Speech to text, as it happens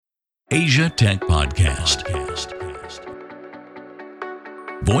Asia Tech Podcast.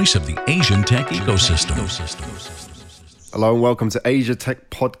 Voice of the Asian tech ecosystem. Hello and welcome to Asia Tech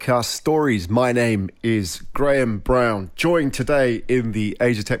Podcast Stories. My name is Graham Brown, joined today in the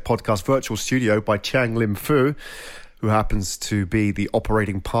Asia Tech Podcast virtual studio by Tiang Fu, who happens to be the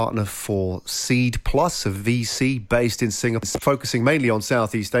operating partner for SeedPlus, a VC based in Singapore, focusing mainly on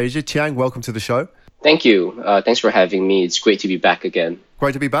Southeast Asia. Tiang, welcome to the show. Thank you. Thanks for having me. It's great to be back again.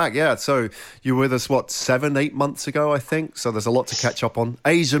 Great to be back, yeah. So you were with us, 7-8 months ago, I think? So there's a lot to catch up on.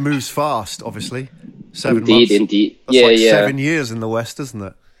 Asia moves fast, obviously. 7 months. Indeed. That's 7 years in the West, isn't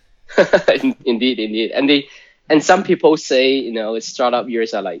it? Indeed. And some people say, startup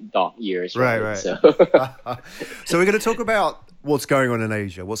years are like dog years. Right. So. So we're going to talk about what's going on in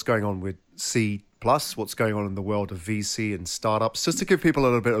Asia, what's going on with SeedPlus, what's going on in the world of VC and startups, just to give people a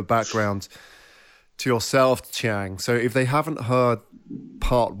little bit of background to yourself, Tiang. So if they haven't heard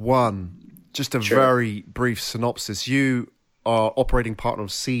part one, just a very brief synopsis. You are operating partner of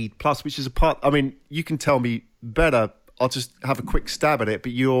SeedPlus, which is a part, you can tell me better. I'll just have a quick stab at it,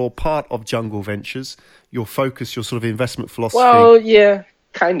 but you're part of Jungle Ventures. Your focus, your sort of investment philosophy. Well, yeah,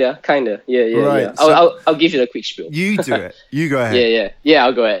 kinda. Yeah. Right. Yeah. So I'll give you a quick spiel. You do it. You go ahead. Yeah,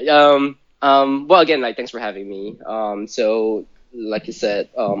 I'll go ahead. Well, again, thanks for having me. So, like you said,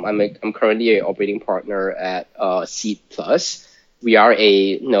 I'm currently an operating partner at SeedPlus. We are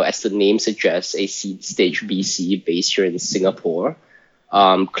as the name suggests, a seed stage VC based here in Singapore.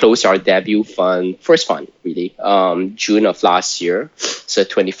 Closed our debut first fund, really, June of last year. So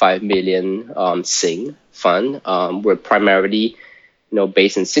 25 million Sing fund. We're primarily,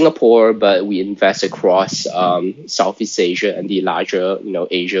 based in Singapore, but we invest across Southeast Asia and the larger,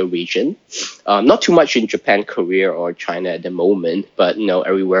 Asia region. Not too much in Japan, Korea, or China at the moment, but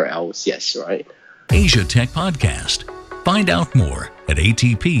everywhere else, yes, right. Asia Tech Podcast. Find out more at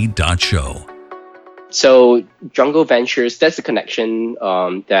atp.show. So Jungle Ventures, that's the connection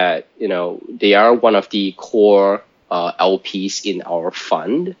that, they are one of the core LPs in our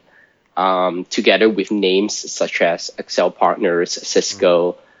fund, together with names such as Excel Partners,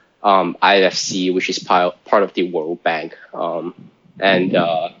 Cisco, IFC, which is part of the World Bank, and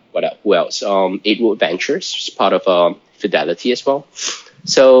who else? Eightwood Ventures, which is part of Fidelity as well.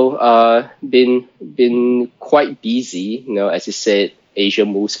 So been quite busy, as you said, Asia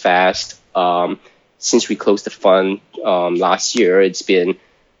moves fast. Since we closed the fund last year, it's been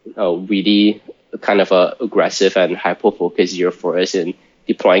really kind of a aggressive and hyper-focused year for us in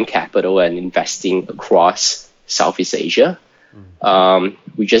deploying capital and investing across Southeast Asia.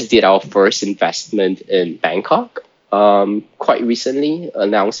 We just did our first investment in Bangkok quite recently,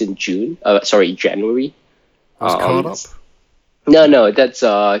 announced in January. Was caught up? No, that's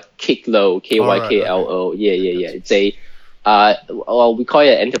Kyklo, Kyklo. Yeah. It's a we call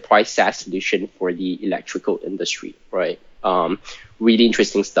it an enterprise SaaS solution for the electrical industry, right? Really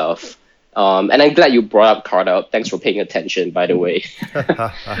interesting stuff. And I'm glad you brought up Cartup. Thanks for paying attention, by the way.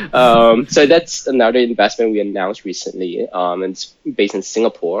 So that's another investment we announced recently. And it's based in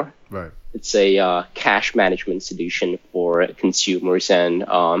Singapore. Right. It's a cash management solution for consumers and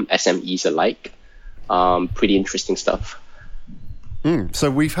SMEs alike. Pretty interesting stuff. So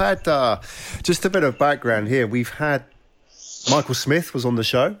we've had, just a bit of background here, we've had Michael Smith was on the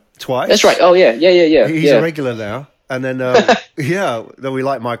show twice. That's right. Oh, yeah. He's a regular now. And then, then we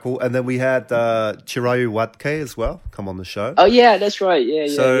like Michael. And then we had Chirayu Wadke as well come on the show. Oh, yeah, that's right. Yeah.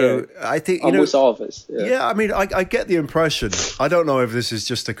 So I think, almost all of us. Yeah, I get the impression, I don't know if this is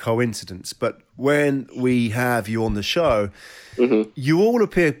just a coincidence, but when we have you on the show, you all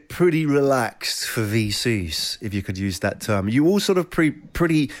appear pretty relaxed for VCs, if you could use that term. You all sort of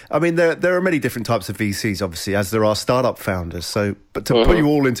pretty. There are many different types of VCs, obviously, as there are startup founders. So, but to put you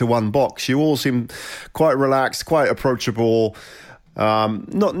all into one box, you all seem quite relaxed, quite approachable,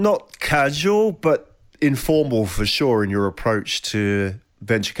 not casual, but informal for sure in your approach to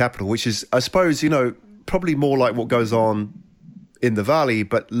venture capital, which is, I suppose, probably more like what goes on in the Valley,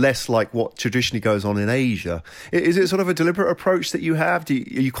 but less like what traditionally goes on in Asia. Is it sort of a deliberate approach that you have? Are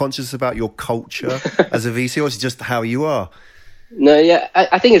you conscious about your culture as a VC, or is it just how you are? No, yeah,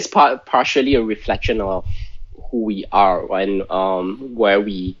 I think it's partially a reflection of who we are and where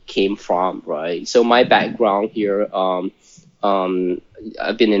we came from, right? So my background here, I've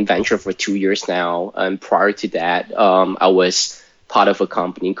been in venture for 2 years now, and prior to that, I was part of a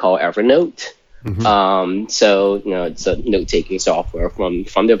company called Evernote. So it's a note-taking software from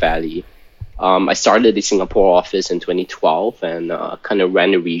the Valley. I started the Singapore office in 2012 and kind of ran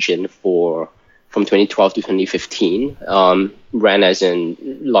the region from 2012 to 2015. Ran as in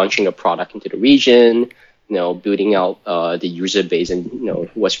launching a product into the region, building out the user base, and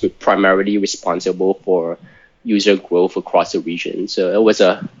was primarily responsible for user growth across the region. So it was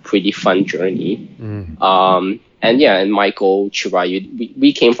a pretty fun journey. And Michael, Chirayu,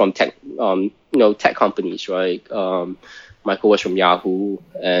 we came from tech tech companies, right? Michael was from Yahoo,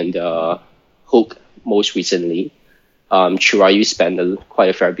 and Hook most recently. Chirayu spent quite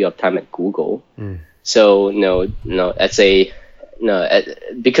a fair bit of time at Google. So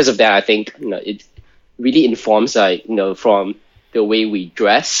because of that, I think it really informs from the way we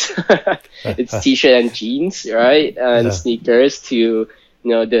dress. It's t-shirt and jeans, right, and sneakers, to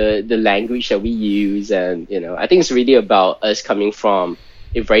the language that we use, and I think it's really about us coming from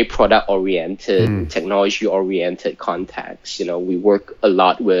a very product-oriented, technology-oriented context. We work a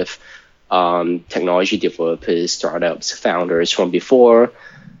lot with technology developers, startups, founders from before.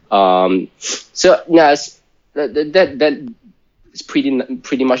 So that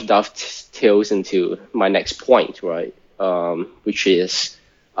pretty much dovetails into my next point, right? Which is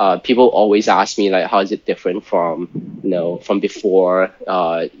people always ask me, like, how is it different from before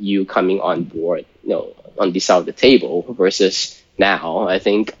you coming on board, on this side of the table versus now. I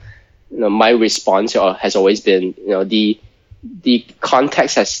think my response has always been, the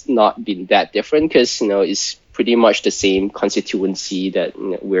context has not been that different, because it's pretty much the same constituency that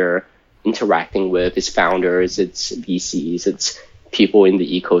we're interacting with. It's founders, it's VCs, it's people in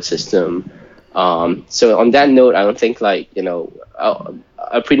the ecosystem. So on that note, I don't think I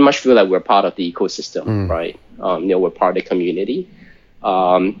pretty much feel like we're part of the ecosystem, right? We're part of the community.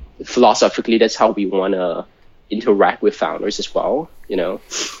 Philosophically, that's how we want to interact with founders as well. And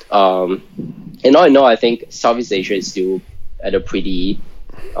all in all, I think Southeast Asia is still at a pretty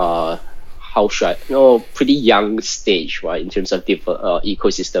pretty young stage, right, in terms of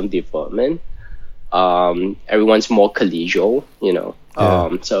ecosystem development. Everyone's more collegial,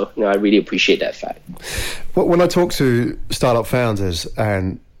 so I really appreciate that fact. Well, when I talk to startup founders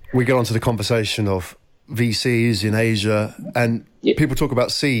and we get onto the conversation of VCs in Asia, and people talk about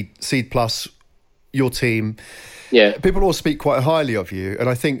SeedPlus, your team, people all speak quite highly of you. And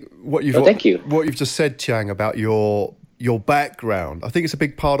I think what you've just said, Tiang, about your background, I think it's a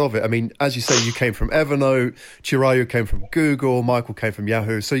big part of it. I mean, as you say, you came from Evernote, Chirayu came from Google, Michael came from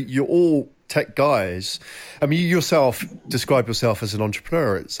Yahoo. So you're all tech guys. I mean, you yourself describe yourself as an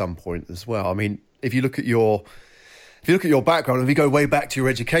entrepreneur at some point as well. I mean, if you look at your background, if you go way back to your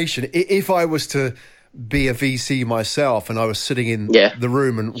education, if I was to be a VC myself and I was sitting in the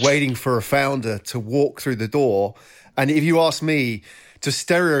room and waiting for a founder to walk through the door, and if you asked me to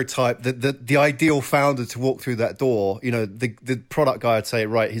stereotype the ideal founder to walk through that door, the product guy would say,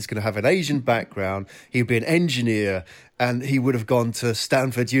 right, he's going to have an Asian background, he'd be an engineer, and he would have gone to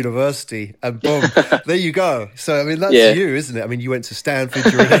Stanford University, and boom, there you go. So, I mean, that's you, isn't it? I mean, you went to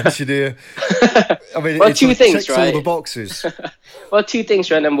Stanford, you're an engineer. I mean, well, two things, checks right? all the boxes. Well, two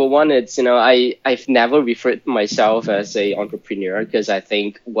things, right? Number one, it's, I've never referred to myself as a entrepreneur, because I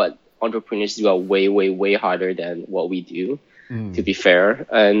think what entrepreneurs do are way, way, way harder than what we do, to be fair.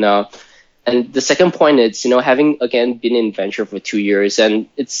 And the second point is, having, again, been in venture for 2 years, and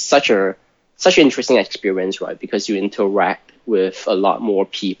it's such an interesting experience, right? Because you interact with a lot more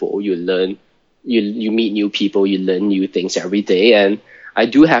people, you learn, you meet new people, you learn new things every day. And I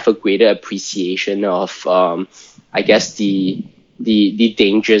do have a greater appreciation of, I guess, the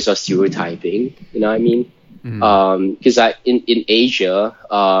dangers of stereotyping. You know what I mean? Because in Asia,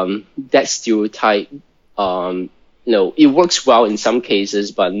 that stereotype, it works well in some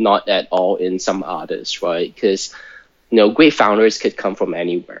cases, but not at all in some others, right? Because great founders could come from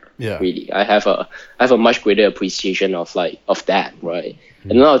anywhere. Really, I have a much greater appreciation of that, right?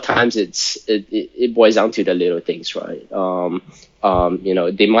 And a lot of times it boils down to the little things, right?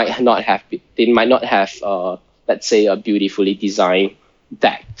 They might not have let's say a beautifully designed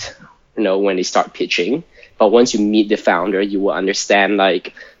deck, when they start pitching. But once you meet the founder, you will understand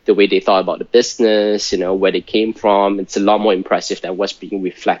the way they thought about the business, where they came from. It's a lot more impressive than what's being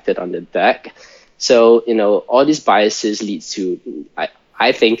reflected on the deck. So, all these biases leads to,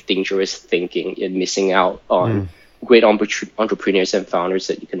 I think, dangerous thinking and missing out on great entrepreneurs and founders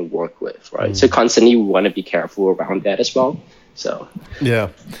that you can work with, right? So constantly we want to be careful around that as well. So yeah,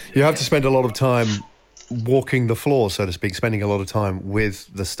 you have to spend a lot of time walking the floor, so to speak, spending a lot of time with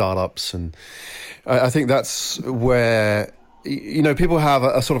the startups. And I think that's where, people have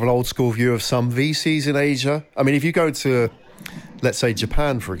a sort of an old school view of some VCs in Asia. I mean, if you go to, let's say,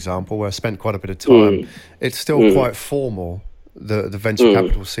 Japan, for example, where I spent quite a bit of time, it's still quite formal, the venture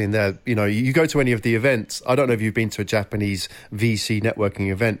capital scene there. You go to any of the events, I don't know if you've been to a Japanese VC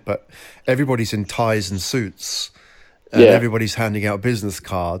networking event, but everybody's in ties and suits. And everybody's handing out business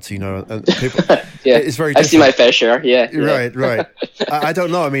cards, and Yeah, it's very I've different. seen my fair share. Yeah. Right. I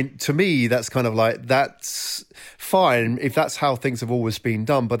don't know. I mean, to me, that's kind of like, that's fine if that's how things have always been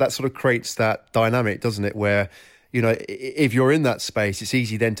done, but that sort of creates that dynamic, doesn't it? Where, you know, if you're in that space, it's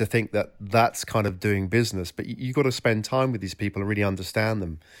easy then to think that that's kind of doing business, but you've got to spend time with these people and really understand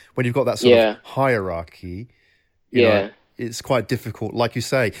them. When you've got that sort of hierarchy, you know, it's quite difficult. Like you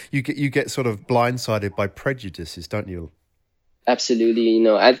say, you get sort of blindsided by prejudices, don't you? Absolutely, you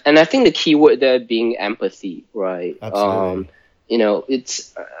know, and I think the key word there being empathy, right? Absolutely. You know,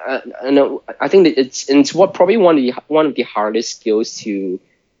 it's I think that it's what probably one of the hardest skills to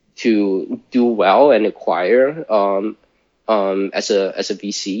do well and acquire as a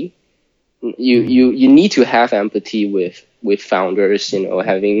VC. You need to have empathy with founders, you know,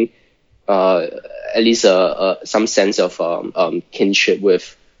 having at least some sense of kinship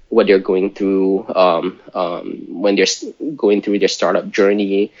with what they're going through when they're going through their startup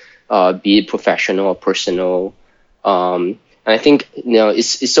journey, be it professional or personal. And I think, you know,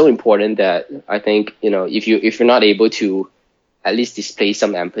 it's so important that I think, you know, if you're not able to at least display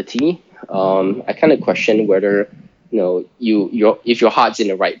some empathy, I kind of question whether, you know, if your heart's in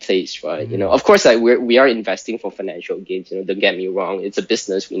the right place, right? You know, of course, like we are investing for financial gains. You know, don't get me wrong, it's a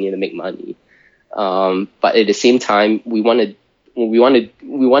business. We need to make money, but at the same time, we want to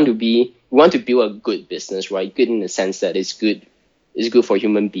build a good business, right? Good in the sense that it's good for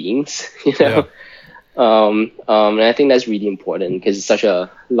human beings, you know. And I think that's really important because it's such a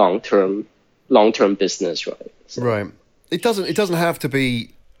long-term business, right? So. Right. It doesn't have to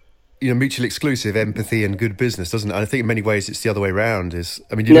be, you know, mutually exclusive, empathy and good business, doesn't it? I think in many ways it's the other way around. You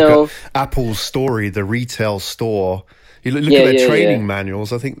look at Apple's story, the retail store. You look at their training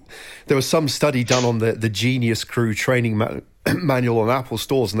manuals. I think there was some study done on the Genius Crew training manual on Apple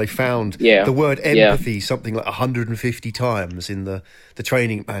stores, and they found the word empathy something like 150 times in the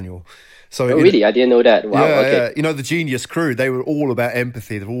training manual. So really? I didn't know that. Wow. Okay. You know, the Genius Crew, they were all about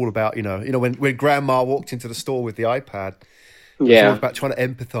empathy. They were all about, you know, when Grandma walked into the store with the iPad, it was all about trying to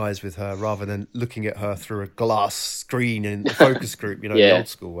empathize with her rather than looking at her through a glass screen in the focus group, you know, the old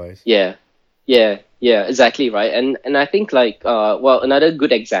school ways. Yeah, exactly, right. And I think like another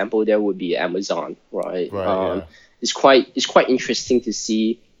good example there would be Amazon, right? It's quite interesting to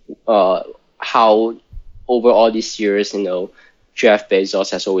see how over all these years, you know, Jeff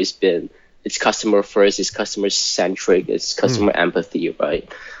Bezos has always been, it's customer first, it's customer centric, it's customer empathy, right?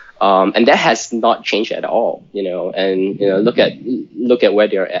 And that has not changed at all, you know. And you know, look at where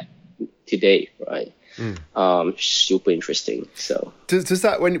they're at today, right? Super interesting. So does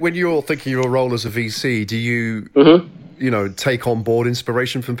that, when you're thinking your role as a VC, do you you know, take on board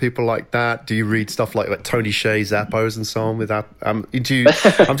inspiration from people like that? Do you read stuff like Tony Hsieh's Zappos and so on with that? I'm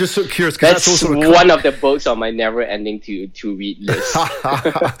just sort of curious because that's also one of the books on my never-ending to read list.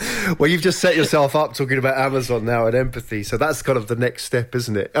 Well, you've just set yourself up talking about Amazon now and empathy, so that's kind of the next step,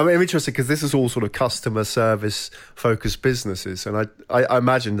 isn't it? I mean, I'm interested because this is all sort of customer service focused businesses, and I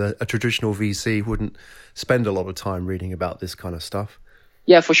imagine that a traditional VC wouldn't spend a lot of time reading about this kind of stuff.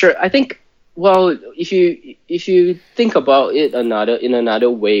 Yeah, for sure. I think. Well, if you think about it in another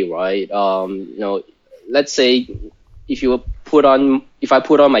way, right? You know, let's say if I put on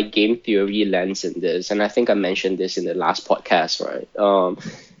my game theory lens in this, and I think I mentioned this in the last podcast, right?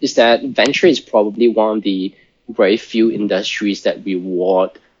 Is that venture is probably one of the very few industries that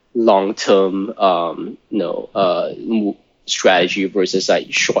reward long-term, strategy versus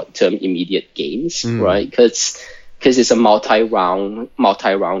like short-term immediate gains, right? Because it's a multi-round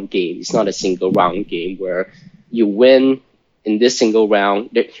game. It's not a single round game where you win in this single round.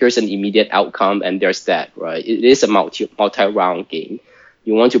 Here's an immediate outcome, and there's that, right? It is a multi-round game.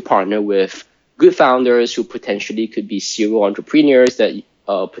 You want to partner with good founders who potentially could be serial entrepreneurs that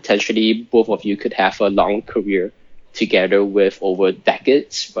potentially both of you could have a long career together with over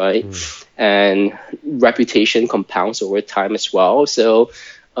decades, right? And reputation compounds over time as well. So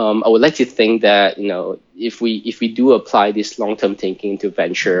I would like to think that, you know, if we do apply this long-term thinking to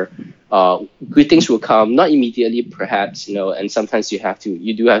venture, good things will come, not immediately perhaps, you know, and sometimes you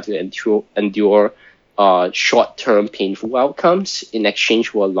do have to endure short-term painful outcomes in exchange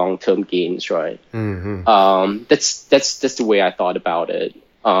for long-term gains, right? That's the way I thought about it.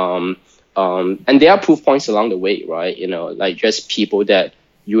 And there are proof points along the way, right? You know, like just people that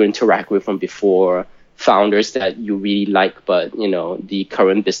you interact with from before, founders that you really like, but you know the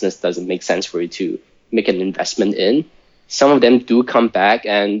current business doesn't make sense for you to make an investment in. Some of them do come back,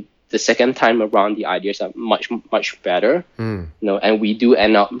 and the second time around, the ideas are much better. You know, and we do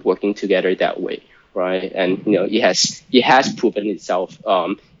end up working together that way, right? And you know, it has proven itself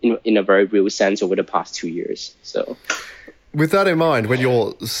in a very real sense over the past 2 years. So. With that in mind, when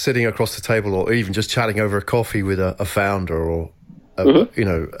you're sitting across the table or even just chatting over a coffee with a founder or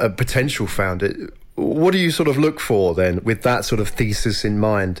a potential founder, what do you sort of look for then with that sort of thesis in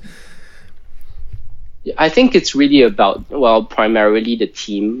mind? I think it's really about, primarily the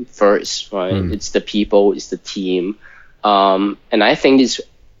team first, right? It's the people, it's the team. And I think it's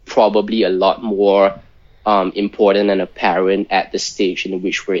probably a lot more important and apparent at the stage in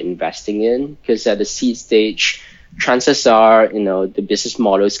which we're investing in, because at the seed stage, chances are, the business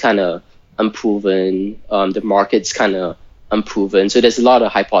model is kind of unproven, the market's kind of unproven. So there's a lot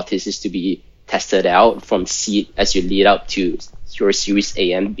of hypotheses to be tested out from seed as you lead up to your Series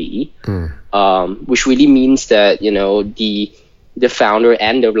A and B, which really means that, the founder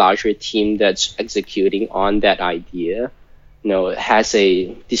and the larger team that's executing on that idea, has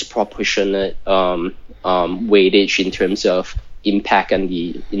a disproportionate weightage in terms of impact and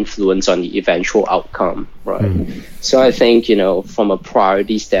the influence on the eventual outcome, right? So I think, from a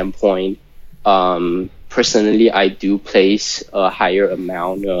priority standpoint, personally, I do place a higher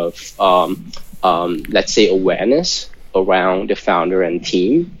amount of, let's say, awareness around the founder and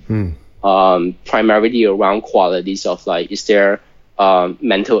team, primarily around qualities of is there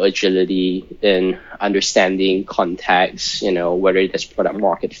mental agility in understanding context, whether that's product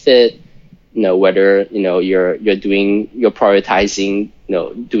market fit, whether you're prioritizing,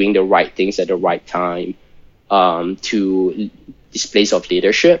 doing the right things at the right time, to displays of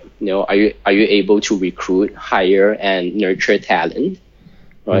leadership. Are you able to recruit, hire, and nurture talent,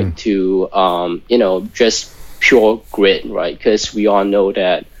 right? To just pure grit, right? Because we all know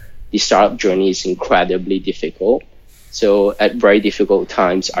that the startup journey is incredibly difficult. So at very difficult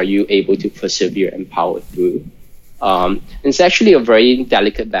times, are you able to persevere and power through? And it's actually a very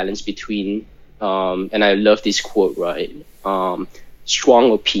delicate balance between, and I love this quote, right?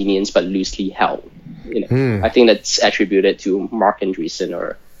 Strong opinions, but loosely held. I think that's attributed to Mark Andreessen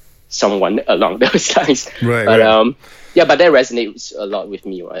or someone along those lines. Right. But but that resonates a lot with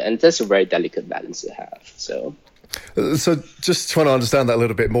me, right? And that's a very delicate balance to have. So just trying to understand that a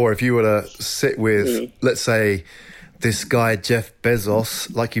little bit more. If you were to sit with, let's say, this guy Jeff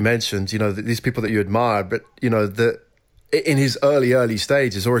Bezos, like you mentioned, these people that you admire, but in his early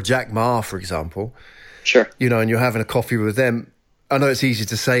stages, or a Jack Ma, for example, sure, and you're having a coffee with them. I know it's easy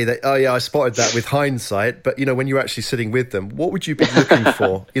to say that, oh yeah, I spotted that with hindsight, but when you're actually sitting with them, what would you be looking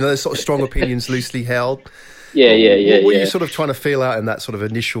for? Those sort of strong opinions, loosely held. Yeah. What were you sort of trying to feel out in that sort of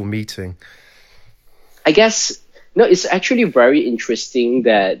initial meeting? I guess, it's actually very interesting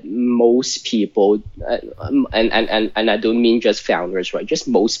that most people, and I don't mean just founders, right? Just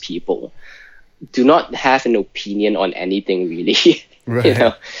most people do not have an opinion on anything really. Right.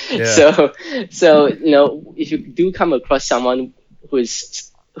 Yeah. So if you do come across someone who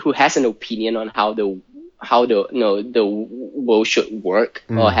has an opinion on how the world should work,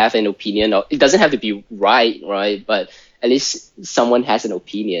 or have an opinion, or it doesn't have to be right, but at least someone has an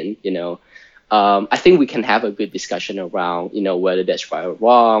opinion, I think we can have a good discussion around, whether that's right or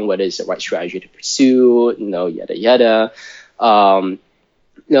wrong, whether it's the right strategy to pursue, yada yada.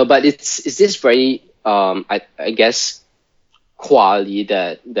 But it's this very, I guess, quality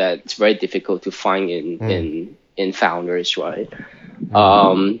that's very difficult to find in founders, right?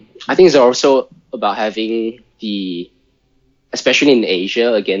 I think it's also about having especially in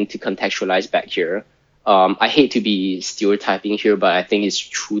Asia, again, to contextualize back here. I hate to be stereotyping here, but I think it's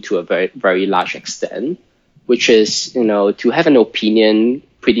true to a very, very large extent, which is, to have an opinion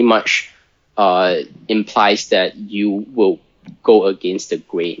pretty much implies that you will go against the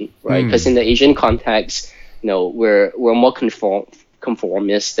grain, right? Because in the Asian context, we're more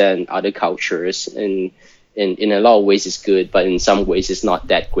conformist than other cultures, and in a lot of ways it's good, but in some ways it's not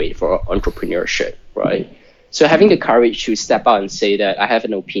that great for entrepreneurship, right? So having the courage to step out and say that I have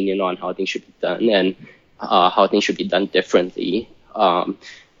an opinion on how things should be done and how things should be done differently,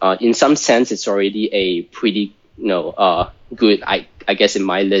 in some sense it's already a pretty good, I guess, in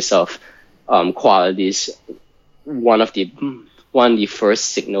my list of qualities, one of the first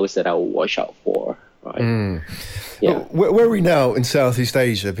signals that I will watch out for, right? Yeah. Where are we now in Southeast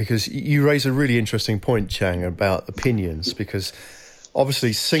Asia? Because you raise a really interesting point, Tiang, about opinions, because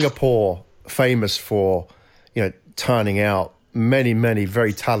obviously Singapore, famous for turning out many, many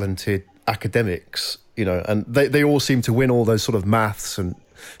very talented academics, and they all seem to win all those sort of maths and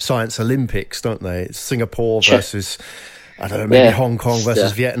science Olympics, don't they? It's Singapore versus, I don't know, maybe Hong Kong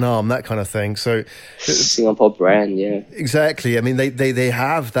versus Vietnam, that kind of thing. So Singapore brand, yeah. Exactly. I mean, they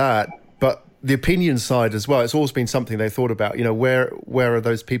have that, but the opinion side as well. It's always been something they thought about. Where are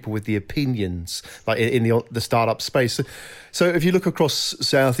those people with the opinions, like in the startup space? So if you look across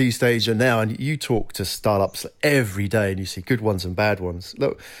Southeast Asia now, and you talk to startups every day, and you see good ones and bad ones.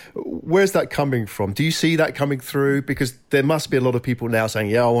 Look, where's that coming from? Do you see that coming through? Because there must be a lot of people now saying,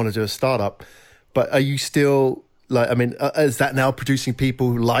 "Yeah, I want to do a startup," but are you still is that now producing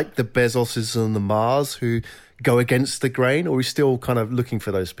people like the Bezoses and the Mars who go against the grain, or are we still kind of looking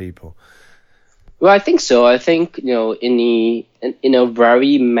for those people? Well, I think so. I think, in a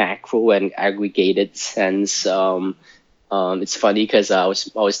very macro and aggregated sense, it's funny because I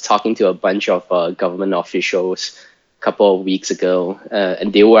was talking to a bunch of government officials a couple of weeks ago,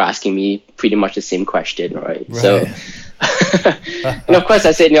 and they were asking me pretty much the same question, right? So, and of course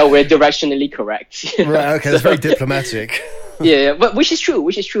I said, we're directionally correct. Right. Okay. That's very diplomatic. Yeah, but which is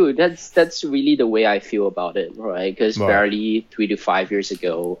true. That's really the way I feel about it, right? Because barely 3 to 5 years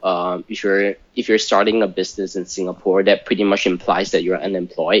ago, if you're starting a business in Singapore, that pretty much implies that you're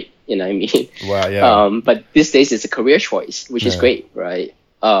unemployed. You know what I mean? Wow, yeah. But these days it's a career choice, which is great, right?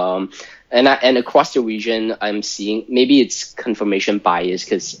 And across the region, I'm seeing, maybe it's confirmation bias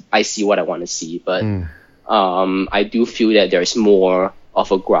because I see what I want to see, but I do feel that there's more of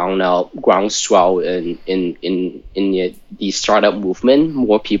a groundswell in the startup movement,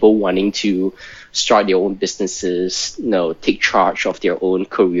 more people wanting to start their own businesses, take charge of their own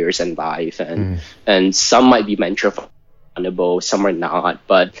careers and life, and some might be venture fundable, some are not,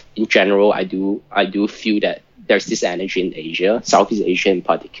 but in general, I do feel that there's this energy in Asia, Southeast Asia in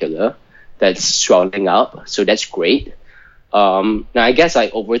particular, that's swelling up, so that's great. Now I guess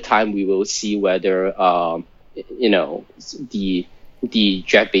over time we will see whether the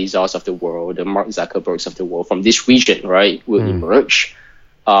Jeff Bezos of the world, the Mark Zuckerbergs of the world from this region, right, will emerge.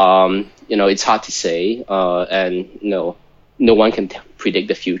 It's hard to say, and no one can predict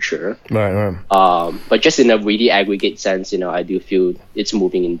the future. Right. But just in a really aggregate sense, I do feel it's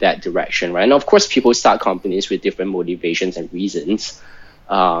moving in that direction, right? And of course, people start companies with different motivations and reasons.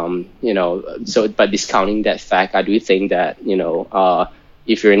 But discounting that fact, I do think that,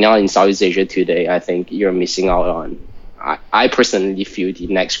 if you're now in Southeast Asia today, I think you're missing out on, I personally feel, the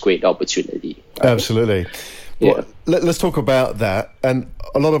next great opportunity. Absolutely. Well, let's talk about that. And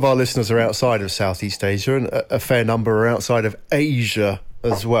a lot of our listeners are outside of Southeast Asia, and a fair number are outside of Asia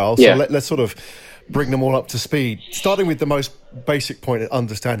as well. So let's sort of bring them all up to speed. Starting with the most basic point of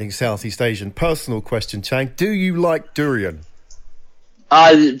understanding Southeast Asian. Personal question, Tiang. Do you like durian?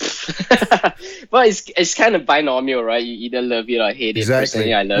 Well, it's kind of binomial, right? You either love it or hate it.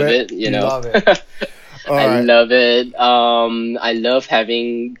 Personally, I love it. Love it. I love it. I love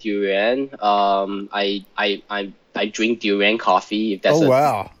having durian. I drink durian coffee. If that's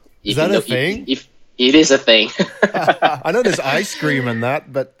wow. Is that a thing? If it is a thing. I know there's ice cream and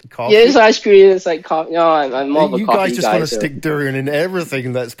that, but coffee. Yeah, it's ice cream. It's like coffee. No, I'm more of a coffee guy. You guys just want to stick durian in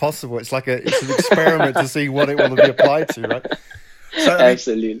everything that's possible. It's like it's an experiment to see what it will be applied to, right? So,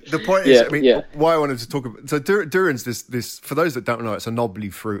 absolutely. The point is, why I wanted to talk about, so durian's this, for those that don't know, it's a knobbly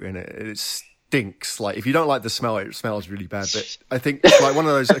fruit in it. It stinks. Like, if you don't like the smell, it smells really bad. But I think it's like one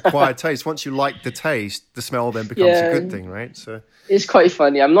of those acquired tastes. Once you like the taste, the smell then becomes a good thing, right? So it's quite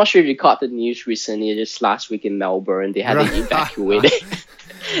funny. I'm not sure if you caught the news recently, just last week in Melbourne, they had to evacuate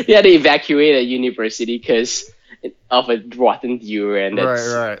they had to evacuate a university because of a rotten durian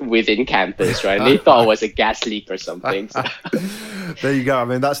that's within campus, right? And they thought it was a gas leak or something. So. There you go. I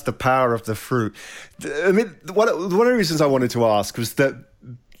mean, that's the power of the fruit. I mean, one of the reasons I wanted to ask was that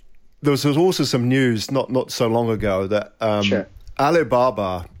there was also some news not so long ago that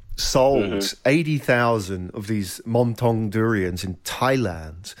Alibaba sold 80,000 of these Montong durians in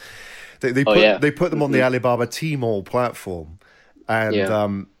Thailand. They put them on the Alibaba Tmall platform,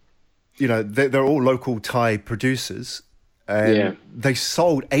 and they're all local Thai producers, and they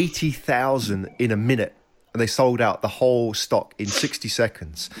sold 80,000 in a minute, and they sold out the whole stock in 60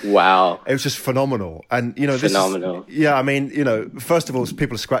 seconds. Wow. It was just phenomenal. And, phenomenal. First of all,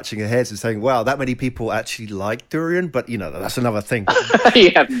 people are scratching their heads and saying, wow, that many people actually like durian, but, that's another thing.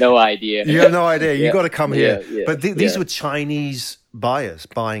 You have no idea. You have no idea. You got to come here. But these were Chinese buyers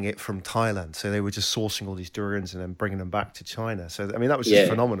buying it from Thailand. So they were just sourcing all these durians and then bringing them back to China. So, I mean, that was just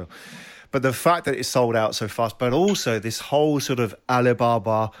phenomenal. But the fact that it sold out so fast, but also this whole sort of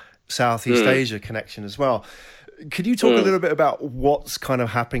Alibaba Southeast Asia connection as well. Could you talk a little bit about what's kind of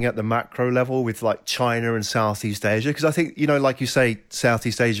happening at the macro level with like China and Southeast Asia? Because I think, like you say,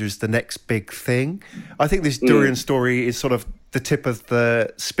 Southeast Asia is the next big thing. I think this durian story is sort of the tip of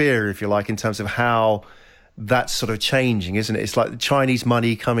the spear, if you like, in terms of how that's sort of changing, isn't it? It's like the Chinese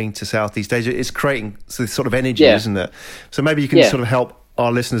money coming to Southeast Asia. It's creating this sort of energy, isn't it? So maybe you can sort of help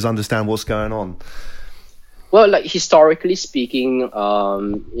our listeners understand what's going on? Well, like historically speaking,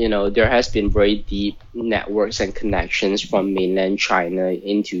 there has been very deep networks and connections from mainland China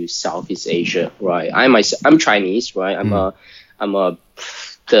into Southeast Asia, right? I'm Chinese, right? I'm a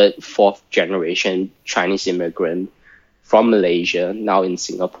third, fourth generation Chinese immigrant from Malaysia, now in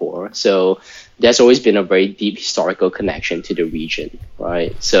Singapore. So there's always been a very deep historical connection to the region,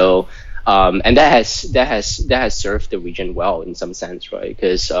 right? So and that has served the region well in some sense, right?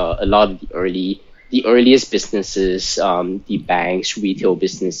 Because a lot of the earliest businesses, the banks, retail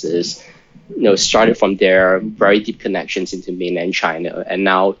businesses, started from their very deep connections into mainland China, and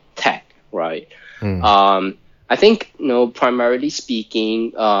now tech, right? I think, primarily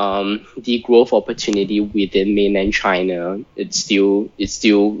speaking, the growth opportunity within mainland China, it's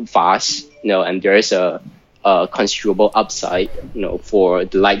still vast, and there is a considerable upside, for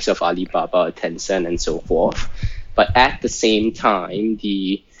the likes of Alibaba, Tencent, and so forth. But at the same time,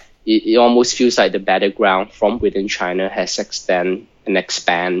 it almost feels like the battleground from within China has extend and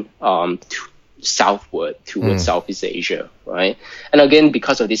expand southward towards Southeast Asia, right? And again,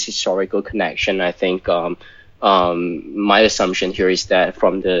 because of this historical connection, I think my assumption here is that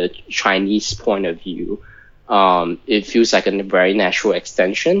from the Chinese point of view, it feels like a very natural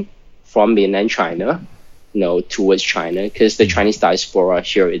extension from mainland China, towards China, because the Chinese diaspora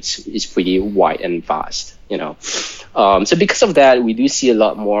here is pretty wide and vast, So because of that, we do see a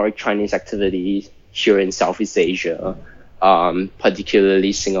lot more Chinese activity here in Southeast Asia,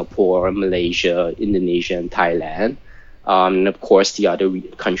 particularly Singapore, Malaysia, Indonesia, and Thailand, and of course the other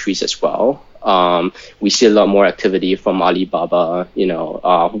countries as well. We see a lot more activity from Alibaba,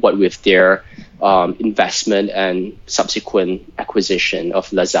 what with their investment and subsequent acquisition of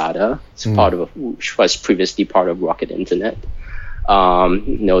Lazada, which was previously part of Rocket Internet.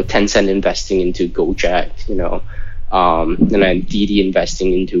 Tencent investing into Gojek, and then Didi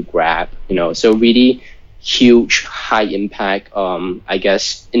investing into Grab, so really huge, high impact,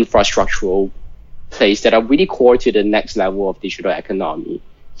 infrastructural plays that are really core to the next level of digital economy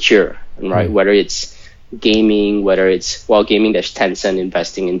here, right? Whether it's gaming, gaming, there's Tencent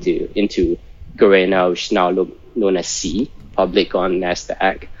investing into Garena, which is now known as C, public on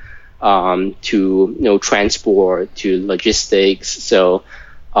NASDAQ, to transport, to logistics. So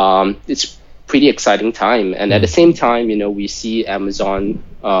it's pretty exciting time. And at the same time, we see Amazon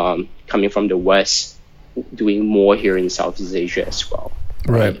coming from the West doing more here in Southeast Asia as well.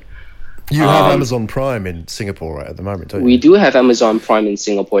 Right. You have Amazon Prime in Singapore right at the moment, don't you? We do have Amazon Prime in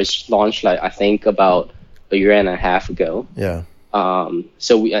Singapore. It's launched I think about a year and a half ago. Yeah.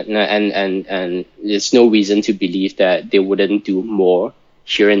 So we and there's no reason to believe that they wouldn't do more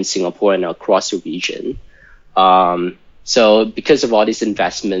here in Singapore and across the region. So because of all these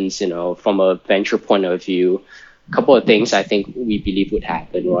investments, from a venture point of view, a couple of things I think we believe would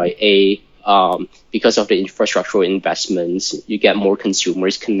happen, right? Because of the infrastructural investments, you get more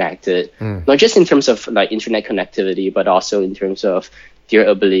consumers connected, not just in terms of internet connectivity, but also in terms of their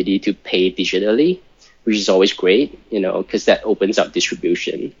ability to pay digitally, which is always great, because that opens up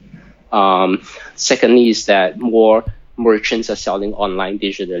distribution. Secondly is that more merchants are selling online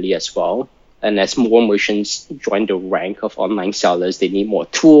digitally as well. And as more merchants join the rank of online sellers, they need more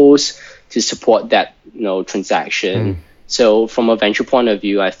tools to support that, transaction. So from a venture point of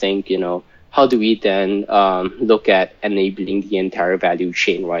view, I think, how do we then look at enabling the entire value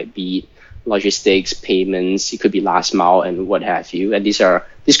chain, right? Be it logistics, payments, it could be last mile and what have you. And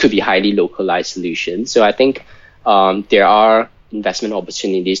this could be highly localized solutions. So I think there are investment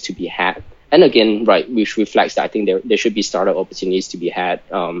opportunities to be had. And again, right, which reflects that I think there should be startup opportunities to be had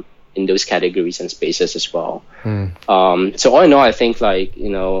in those categories and spaces as well. So all in all, I think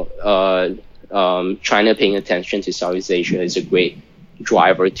China paying attention to Southeast Asia is a great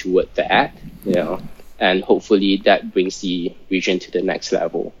driver toward that, and hopefully that brings the region to the next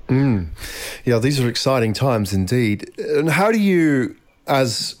level. Yeah, these are exciting times indeed. And how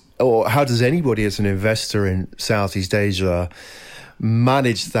does anybody as an investor in Southeast Asia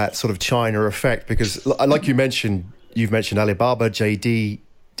manage that sort of China effect? Because like you've mentioned Alibaba, JD,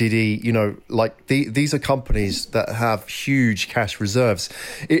 Didi, these are companies that have huge cash reserves.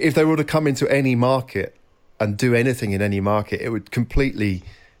 If they were to come into any market and do anything in any market, it would completely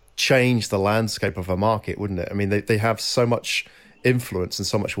change the landscape of a market, wouldn't it? I mean, they have so much influence and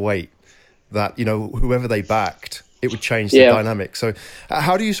so much weight that, whoever they backed, it would change the dynamic. So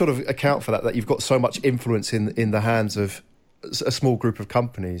how do you sort of account for that you've got so much influence in the hands of a small group of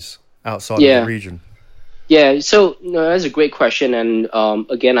companies outside of the region? Yeah, so that's a great question, and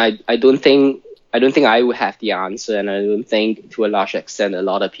again, I don't think I would have the answer, and I don't think to a large extent a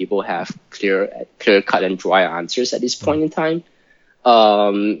lot of people have clear cut and dry answers at this point in time.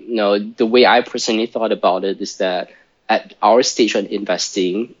 The way I personally thought about it is that at our stage of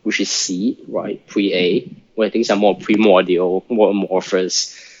investing, which is seed, right, pre-A, where things are more primordial, more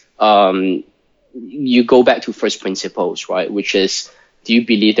amorphous, you go back to first principles, right, which is, do you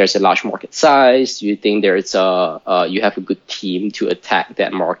believe there's a large market size? Do you think there's you have a good team to attack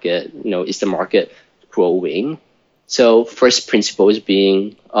that market? Is the market growing? So first principles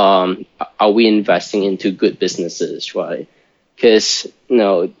being, are we investing into good businesses, right? Because,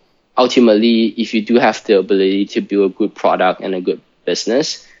 ultimately, if you do have the ability to build a good product and a good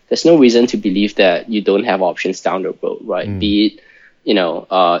business, there's no reason to believe that you don't have options down the road, right? Be it,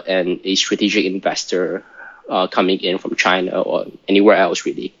 and a strategic investor coming in from China or anywhere else,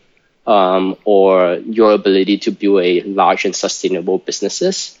 really, or your ability to build a large and sustainable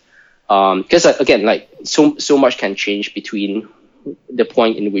businesses. Because again, like so much can change between the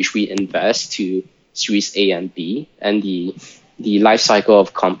point in which we invest to Series A and B, and the life cycle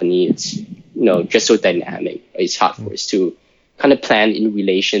of company. It's just so dynamic. It's hard for us to kind of plan in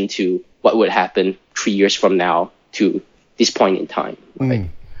relation to what would happen 3 years from now to this point in time. Right?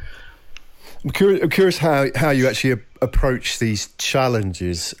 I'm curious how you actually approach these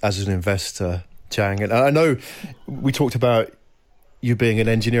challenges as an investor, Tiang. And I know we talked about you being an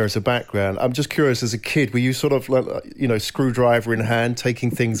engineer as a background. I'm just curious, as a kid, were you sort of like, screwdriver in hand,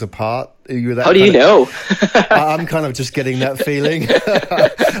 taking things apart? How do you know? I'm kind of just getting that feeling.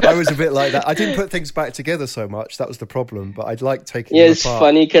 I was a bit like that. I didn't put things back together so much. That was the problem. But I'd like taking them apart. It's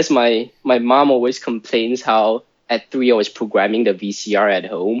funny because my mom always complains how at 3 I was programming the VCR at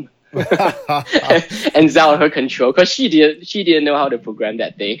home. And it's out of her control because she didn't know how to program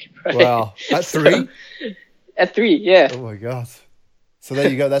that thing. Right? Wow. At 3? At 3, yeah. Oh my God. So there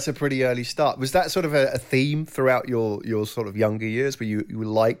you go. That's a pretty early start. Was that sort of a theme throughout your sort of younger years, where you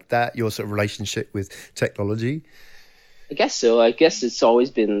liked that, your sort of relationship with technology? I guess so. I guess it's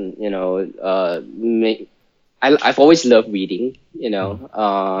always been, I've always loved reading,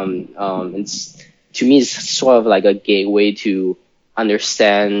 it's, to me, it's sort of like a gateway to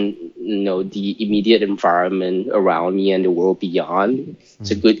understand, the immediate environment around me and the world beyond. It's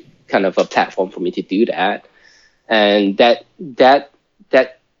a good kind of a platform for me to do that. And that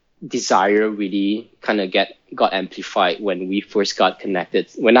desire really kind of got amplified when we first got connected.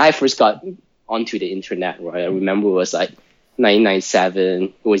 When I first got onto the internet, right? I remember it was like 1997.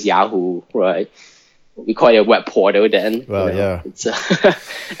 It was Yahoo, right? We call it a web portal then. Well, yeah. It's,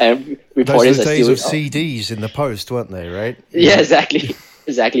 and reporters those are the days still, of CDs in the post, weren't they? Right? Yeah, exactly,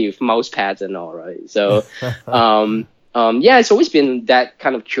 with mouse pads and all, right? So, it's always been that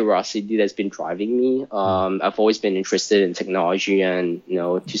kind of curiosity that's been driving me. I've always been interested in technology and,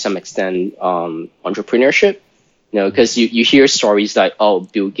 to some extent, entrepreneurship. Because you hear stories like,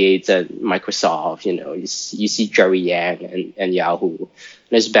 Bill Gates and Microsoft. You see Jerry Yang and Yahoo.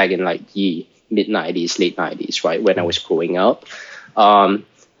 That's back in like the mid-90s, late 90s, right, when I was growing up. And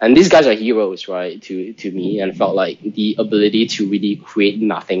these guys are heroes, right, to me, and I felt like the ability to really create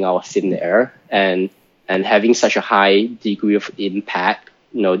nothing out of thin air and having such a high degree of impact,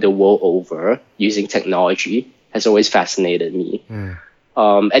 the world over using technology has always fascinated me.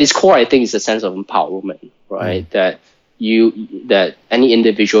 At its core, I think it's a sense of empowerment, right? That any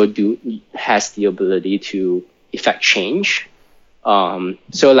individual has the ability to effect change.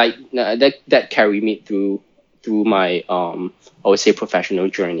 So like that carried me through my I would say professional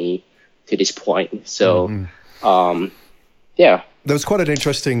journey to this point. So yeah, there was quite an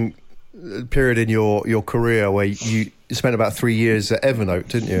interesting period in your career where you spent about 3 years at Evernote,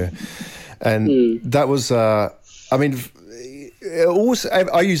 didn't you? And that was I use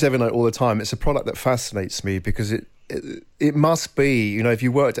Evernote all the time. It's a product that fascinates me because it must be, if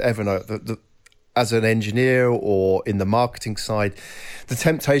you worked at Evernote, as an engineer or in the marketing side, the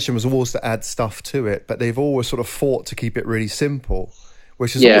temptation was always to add stuff to it, but they've always sort of fought to keep it really simple,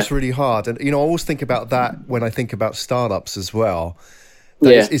 which is always really hard. And, I always think about that when I think about startups as well.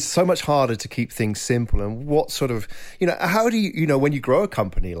 It's so much harder to keep things simple. And what sort of, how do you, when you grow a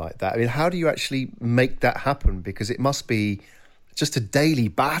company like that, I mean, how do you actually make that happen? Because it must be just a daily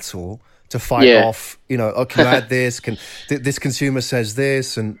battle to fight off, can you add this? This consumer says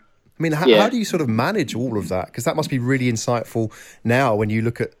this? And I mean, how do you sort of manage all of that? Because that must be really insightful now when you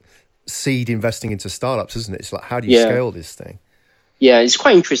look at seed investing into startups, isn't it? It's like, how do you scale this thing? Yeah, it's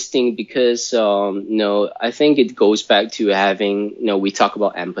quite interesting because, I think it goes back to having, we talk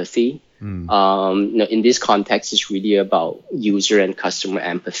about empathy. In this context, it's really about user and customer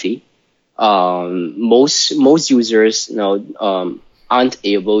empathy. Most users, aren't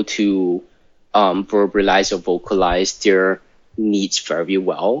able to verbalize or vocalize their needs very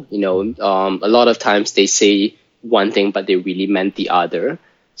well. A lot of times they say one thing, but they really meant the other.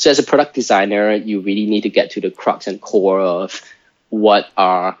 So as a product designer, you really need to get to the crux and core of what's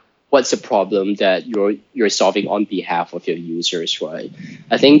the problem that you're solving on behalf of your users, right?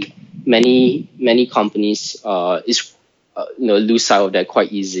 I think many companies lose sight of that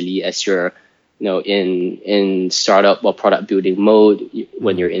quite easily as you're in startup or product building mode,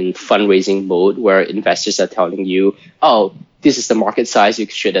 when you're in fundraising mode, where investors are telling you, oh, this is the market size you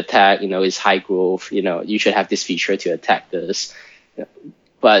should attack, it's high growth, you should have this feature to attack this.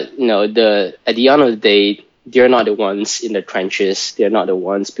 But at the end of the day, they're not the ones in the trenches. They're not the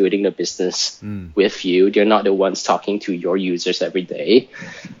ones building the business with you. They're not the ones talking to your users every day.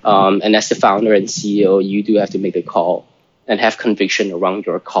 And as the founder and CEO, you do have to make the call and have conviction around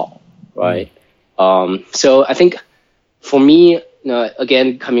your call, right? So I think for me,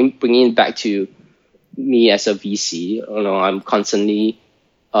 again, bringing it back to me as a VC, I'm constantly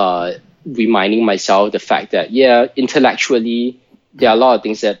reminding myself the fact that, intellectually, there are a lot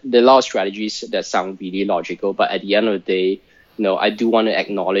of strategies that sound really logical, but at the end of the day, I do want to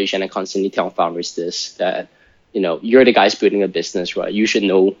acknowledge, and I constantly tell founders this, that, you're the guys building a business, right? You should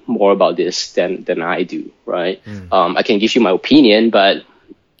know more about this than I do, right? I can give you my opinion, but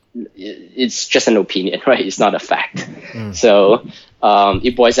it's just an opinion, right? It's not a fact. So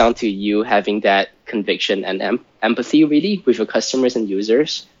it boils down to you having that conviction and empathy, really, with your customers and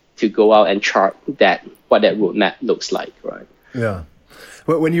users to go out and chart what that roadmap looks like, right? Yeah.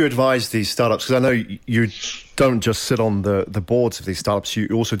 Well, when you advise these startups, because I know you don't just sit on the boards of these startups, you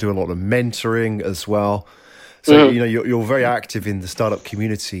also do a lot of mentoring as well. So, you're very active in the startup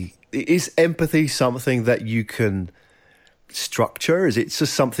community. Is empathy something that you can structure? Is it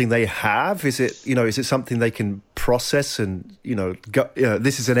just something they have? Is it something they can process and,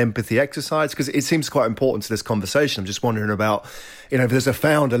 this is an empathy exercise? Because it seems quite important to this conversation. I'm just wondering about, if there's a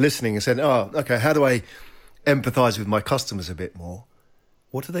founder listening and saying, oh, okay, how do I empathize with my customers a bit more?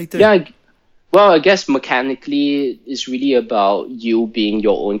 What do they do? Yeah, well, I guess mechanically it's really about you being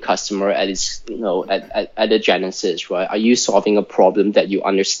your own customer at its, at the genesis, right? Are you solving a problem that you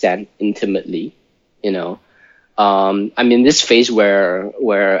understand intimately? I'm in this phase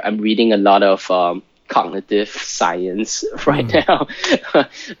where I'm reading a lot of cognitive science right now.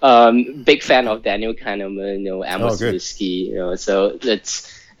 Big fan of Daniel Kahneman, Amos Tversky, so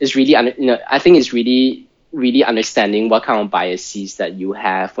it's really, I think it's really understanding what kind of biases that you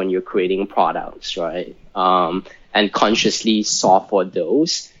have when you're creating products, right? And consciously solve for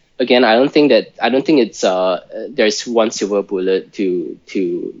those. Again, I don't think it's there's one silver bullet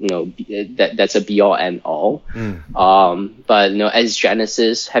that's a be all and all. But as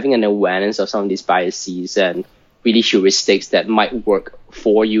Genesis, having an awareness of some of these biases and really heuristics that might work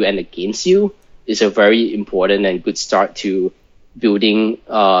for you and against you is a very important and good start to building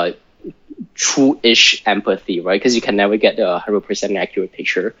true-ish empathy, right? Because you can never get a 100% accurate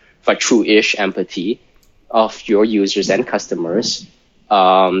picture, but true-ish empathy of your users and customers,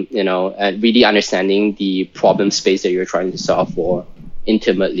 and really understanding the problem space that you're trying to solve for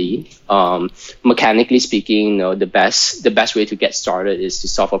intimately. Mechanically speaking, the best way to get started is to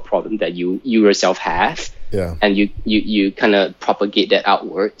solve a problem that you yourself have, and you kind of propagate that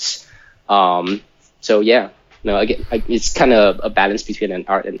outwards. Again, it's kind of a balance between an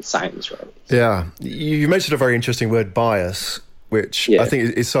art and science, right? Yeah. You mentioned a very interesting word, bias, which I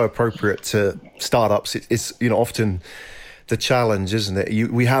think is so appropriate to startups. It's often the challenge, isn't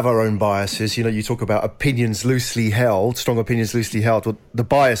it? We have our own biases. You talk about opinions loosely held, strong opinions loosely held. Well, the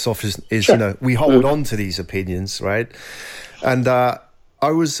bias often is sure. We hold on to these opinions, right? And I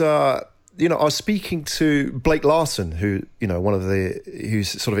was speaking to Blake Larson, who, who's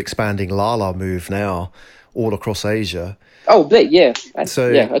sort of expanding Lala Move now all across Asia. Oh, Blake, yeah.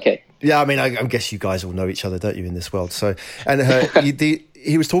 Okay. Yeah, I mean, I guess you guys all know each other, don't you, in this world? So, and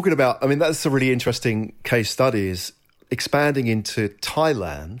he was talking about, that's a really interesting case study, is expanding into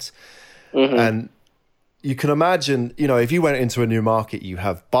Thailand. And you can imagine, if you went into a new market, you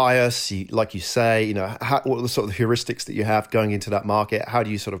have bias, like you say, what are the sort of heuristics that you have going into that market? How do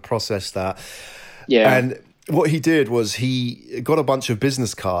you sort of process that? Yeah. And what he did was he got a bunch of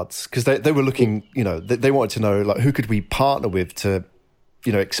business cards because they were looking, they wanted to know, like, who could we partner with to,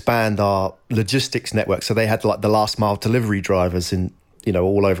 expand our logistics network. So they had like the last mile delivery drivers in,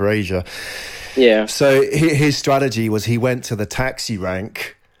 all over Asia. Yeah. So his strategy was he went to the taxi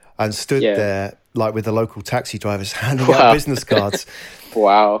rank and stood there like with the local taxi drivers handing out business cards.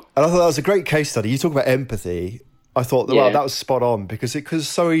 Wow. And I thought that was a great case study. You talk about empathy. I thought, wow, that was spot on because it could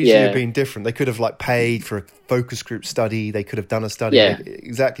so easily have been different. They could have like paid for a focus group study. They could have done a study.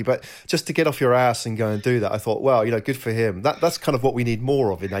 Exactly. But just to get off your ass and go and do that, I thought, well, good for him. That's kind of what we need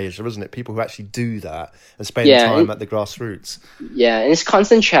more of in Asia, isn't it? People who actually do that and spend time at the grassroots. Yeah, and it's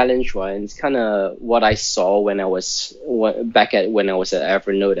constant challenge, right? And it's kind of what I saw when I was at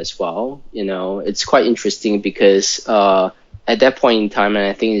Evernote as well. It's quite interesting because at that point in time, and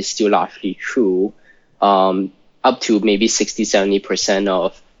I think it's still largely true, up to maybe 60-70%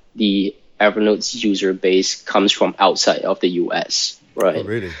 of the Evernote's user base comes from outside of the US, right? Oh,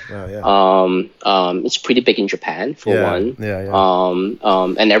 really? Oh, yeah. It's pretty big in Japan, for one. Yeah.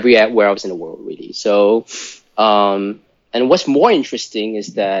 And everywhere else in the world, really. So, and what's more interesting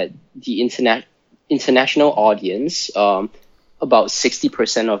is that the international audience, about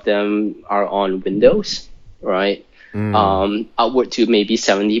 60% of them are on Windows, right? Outward to maybe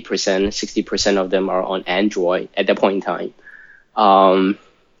 70%, 60% of them are on Android at that point in time.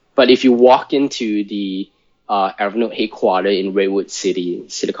 But if you walk into the Evernote headquarters in Redwood City,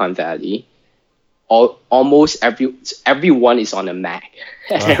 Silicon Valley, almost everyone is on a Mac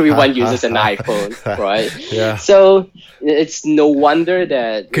and everyone uses an iPhone, right? Yeah. So it's no wonder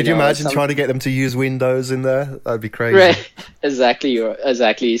that. Could you imagine trying to get them to use Windows in there? That'd be crazy. Right. Exactly.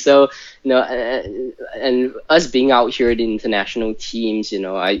 So, and us being out here in the international teams,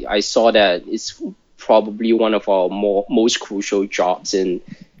 I saw that it's probably one of our most crucial jobs in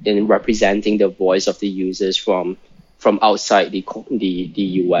representing the voice of the users from outside the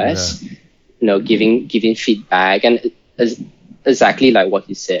US. Giving feedback and exactly like what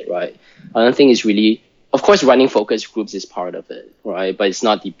you said, right? I don't think it's really, of course, running focus groups is part of it, right? But it's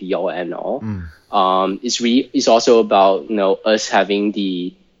not the be all and all. It's also about us having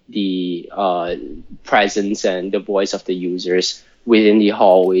the presence and the voice of the users within the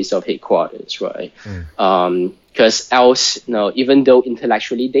hallways of headquarters, right? Because else, even though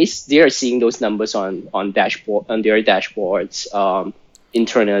intellectually they are seeing those numbers on their dashboards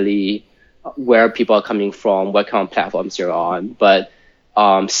internally, where people are coming from, what kind of platforms they're on, but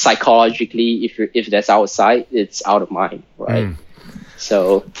psychologically, if that's outside, it's out of mind, right?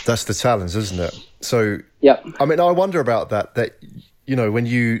 So that's the challenge, isn't it? So I mean, I wonder about that. That when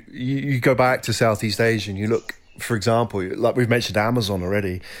you go back to Southeast Asia and you look, for example, like we've mentioned Amazon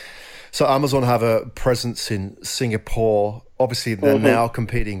already. So Amazon have a presence in Singapore. Obviously, they're now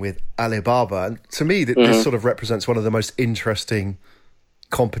competing with Alibaba, and to me, this sort of represents one of the most interesting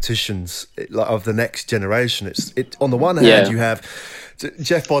competitions of the next generation. It on the one hand, you have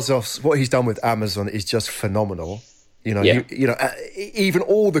Jeff Bezos. What he's done with Amazon is just phenomenal. Even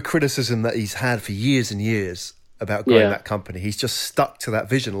all the criticism that he's had for years and years about growing that company, he's just stuck to that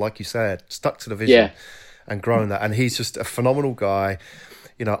vision, like you said, stuck to the vision and grown that. And he's just a phenomenal guy,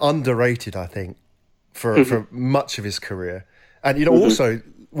 underrated, I think, for much of his career. And also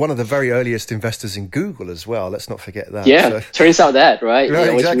one of the very earliest investors in Google as well. Let's not forget that. Yeah, turns out that, right?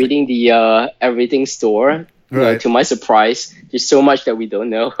 I was reading the Everything Store. Right. To my surprise, there's so much that we don't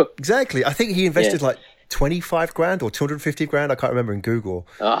know. Exactly. I think he invested like 25 grand or 250 grand. I can't remember in Google.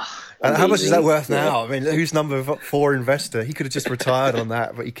 And how much is that worth now? I mean, who's number 4 investor? He could have just retired on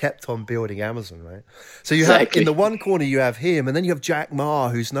that, but he kept on building Amazon, right? So you have, in the one corner, you have him, and then you have Jack Ma,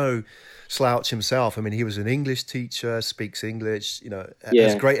 who's no slouch himself. I mean, he was an English teacher, speaks English,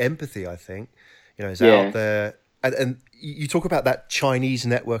 has great empathy, I think. He's out there. And you talk about that Chinese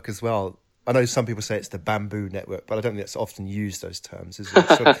network as well. I know some people say it's the bamboo network, but I don't think that's often used, those terms, is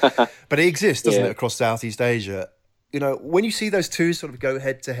it? But it exists, doesn't it, across Southeast Asia? When you see those two sort of go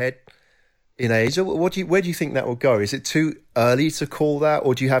head to head in Asia, where do you think that will go? Is it too early to call that,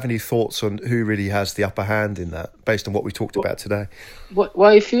 or do you have any thoughts on who really has the upper hand in that, based on what we talked about today? Well,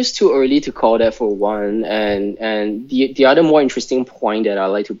 it feels too early to call that for one, and the other more interesting point that I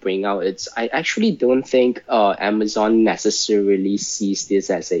like to bring out is I actually don't think Amazon necessarily sees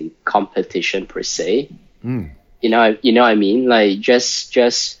this as a competition per se. You know what I mean? Like just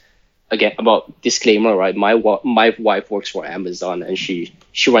again, about disclaimer, right? My wife works for Amazon, and she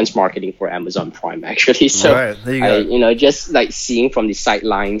runs marketing for Amazon Prime, actually. So right, there you go. Just like seeing from the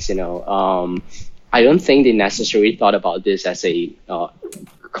sidelines, I don't think they necessarily thought about this as a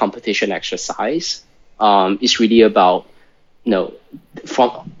competition exercise. It's really about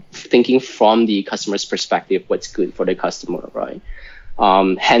from thinking from the customer's perspective, what's good for the customer, right?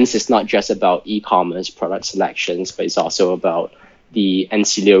 Hence, it's not just about e-commerce product selections, but it's also about the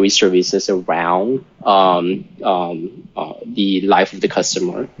ancillary services around the life of the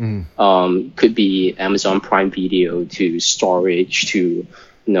customer. Could be Amazon Prime Video to storage to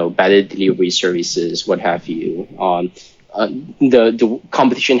better delivery services, what have you. The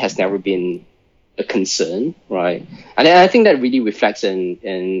competition has never been a concern, right? And I think that really reflects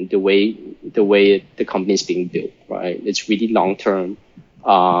in the way the company is being built, right? It's really long term.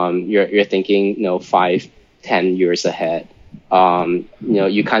 You're thinking, 5-10 years ahead.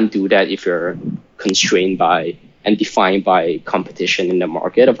 You can't do that if you're constrained by and defined by competition in the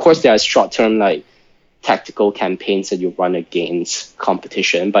market. Of course, there are short term like tactical campaigns that you run against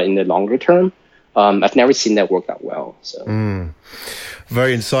competition, but in the longer term, I've never seen that work that well. So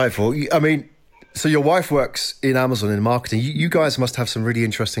very insightful. I mean, so your wife works in Amazon in marketing. You guys must have some really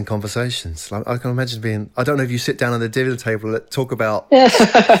interesting conversations. I can imagine I don't know if you sit down at the dinner table and talk about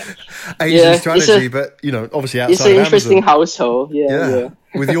Asian strategy, but obviously outside of Amazon. It's an interesting household. Yeah.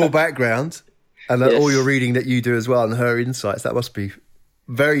 With your background and all your reading that you do as well and her insights, that must be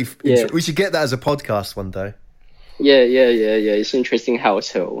very interesting. We should get that as a podcast one day. Yeah. It's an interesting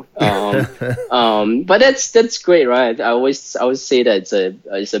household. But that's great, right? I always say that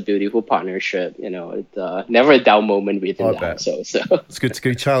it's a beautiful partnership. Never a dull moment within the household. So it's good to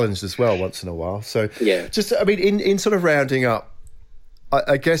be challenged as well once in a while. So just I mean, in sort of rounding up,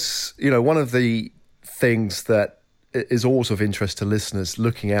 I guess one of the things that is also of interest to listeners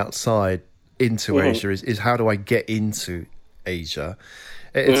looking outside into Asia is how do I get into Asia?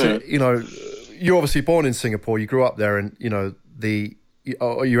 It's you're obviously born in Singapore. You grew up there, and you're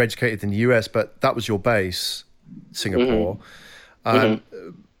educated in the US, but that was your base, Singapore.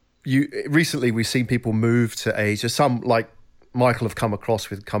 Recently we've seen people move to Asia. Some like Michael have come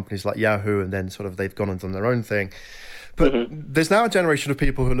across with companies like Yahoo, and then sort of they've gone and done their own thing. But there's now a generation of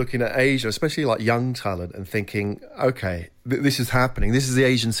people who are looking at Asia, especially like young talent, and thinking, okay, this is happening. This is the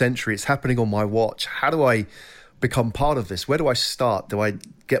Asian century. It's happening on my watch. How do I become part of this? Where do I start? Do I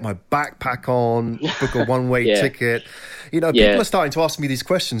get my backpack on, book a one-way ticket? People are starting to ask me these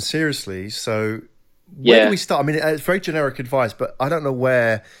questions seriously. So where do we start? I mean, it's very generic advice, but I don't know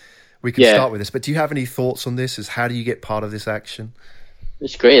where we can start with this. But do you have any thoughts on this? How do you get part of this action?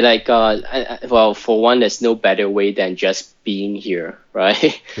 It's great. Like, well, for one, there's no better way than just being here,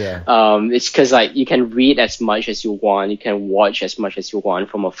 right? Yeah. It's because like you can read as much as you want, you can watch as much as you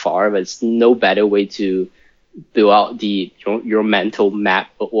want from afar, but it's no better way to build out your mental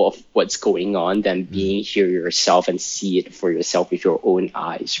map of what's going on than being here yourself and see it for yourself with your own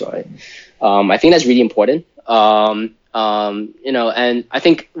eyes, right? I think that's really important. And I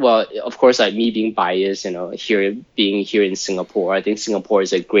think, well, of course, like me being biased, being here in Singapore, I think Singapore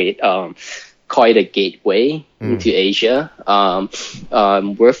is a great, quite a gateway into Asia.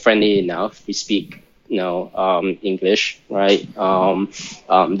 We're friendly enough. We speak English, right?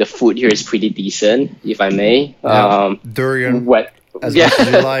 The food here is pretty decent, if I may. Durian, wet, as much as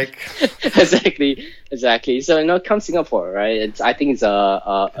you like. Exactly. So come Singapore, right? I think it's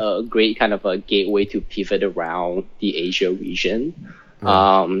a great kind of a gateway to pivot around the Asia region.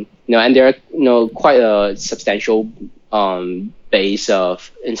 And there are quite a substantial base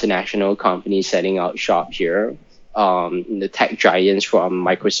of international companies setting out shop here. The tech giants from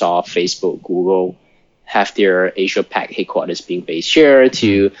Microsoft, Facebook, Google have their Asia Pac headquarters being based here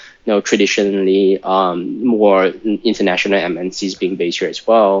to, traditionally more international MNCs being based here as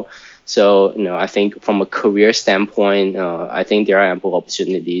well. So, I think from a career standpoint, I think there are ample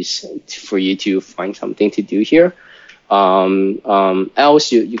opportunities for you to find something to do here.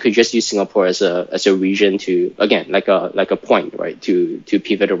 Else you could just use Singapore as a region to, again, like a point, right, to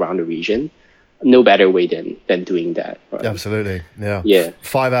pivot around the region. No better way than doing that. Right? Absolutely. Yeah.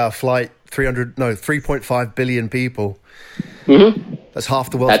 5-hour flight, 3.5 billion people. That's half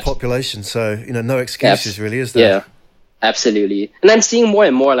the world's population. So, no excuses really, is there? Yeah, absolutely. And I'm seeing more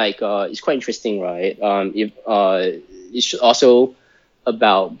and more like, it's quite interesting, right? It's also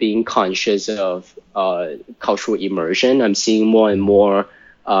about being conscious of cultural immersion. I'm seeing more and more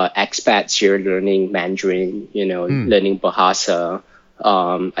expats here learning Mandarin, learning Bahasa.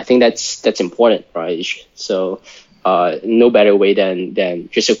 I think that's important, right? So, no better way than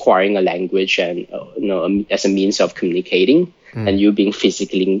just acquiring a language and as a means of communicating, and you being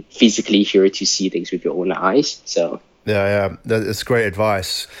physically here to see things with your own eyes. So that's great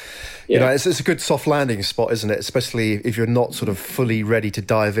advice. It's a good soft landing spot, isn't it? Especially if you're not sort of fully ready to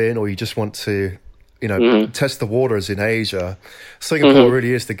dive in, or you just want to test the waters in Asia. Singapore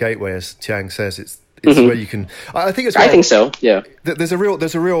really is the gateway, as Tiang says. It's where you can. I think so. Yeah. There's a real.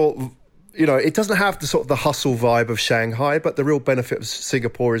 It doesn't have the sort of the hustle vibe of Shanghai, but the real benefit of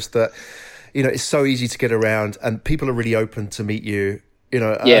Singapore is that, it's so easy to get around and people are really open to meet you.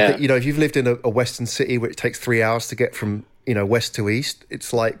 I think, if you've lived in a Western city where it takes 3 hours to get from, west to east,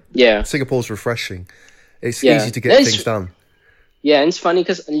 it's like Singapore's refreshing. It's easy to get things done. Yeah, and it's funny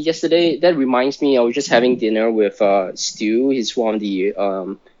because yesterday, that reminds me, I was just having dinner with Stu. He's one of the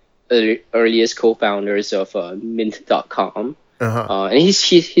earliest co-founders of Mint.com. And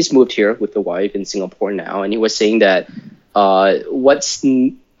he's moved here with the wife in Singapore now, and he was saying that what's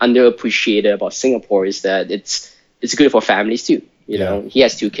underappreciated about Singapore is that it's good for families too. You know, he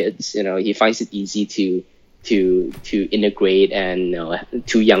has 2 kids. You know, he finds it easy to integrate, and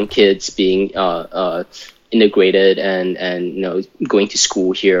 2 young kids being integrated and you know, going to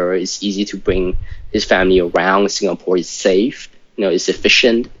school here is easy to bring his family around. Singapore is safe. You know, it's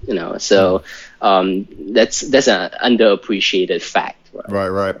efficient. You know, so that's an underappreciated fact.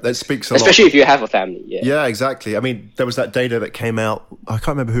 Right. That speaks a lot. Especially if you have a family. Yeah, exactly. I mean, there was that data that came out. I can't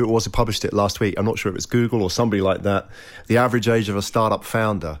remember who it was who published it last week. I'm not sure if it was Google or somebody like that. The average age of a startup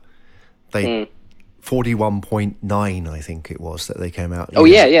founder, 41.9, I think it was, that they came out. Oh,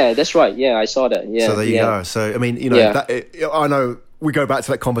 yeah, that's right. Yeah, I saw that. Yeah. So there you go. So, I mean, you know, I know we go back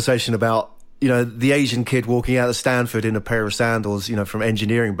to that conversation about, you know, the Asian kid walking out of Stanford in a pair of sandals, you know, from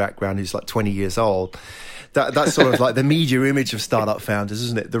engineering background, who's like 20 years old. That's sort of like the media image of startup founders,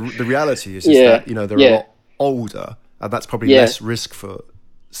 isn't it? The reality is that, you know, they're a lot older, and that's probably less risk for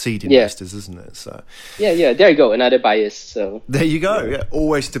seed investors, isn't it? So there you go, another bias. So there you go. Yeah,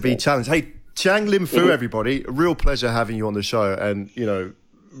 always to be challenged. Hey, Tiang Lim Fu, everybody, a real pleasure having you on the show, and you know,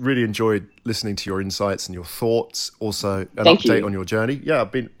 really enjoyed listening to your insights and your thoughts. Also, an update on your journey. Yeah,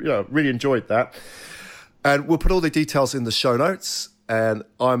 I've been, you know, really enjoyed that, and we'll put all the details in the show notes. And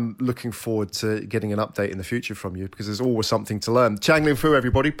I'm looking forward to getting an update in the future from you, because there's always something to learn. Tiang Lim Fu,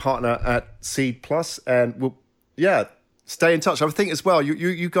 everybody, partner at SeedPlus, and we'll stay in touch. I think as well,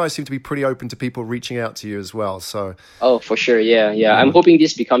 you guys seem to be pretty open to people reaching out to you as well. So for sure, yeah. I'm hoping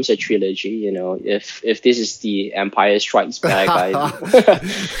this becomes a trilogy. You know, if this is the Empire Strikes Back,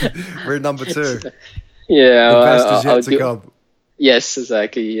 we're number 2. Yeah, the best is yet to come. Yes,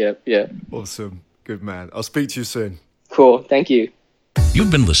 exactly. Yeah. Awesome, good man. I'll speak to you soon. Cool, thank you.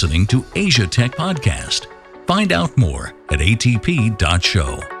 You've been listening to Asia Tech Podcast. Find out more at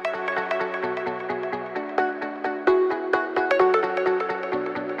atp.show.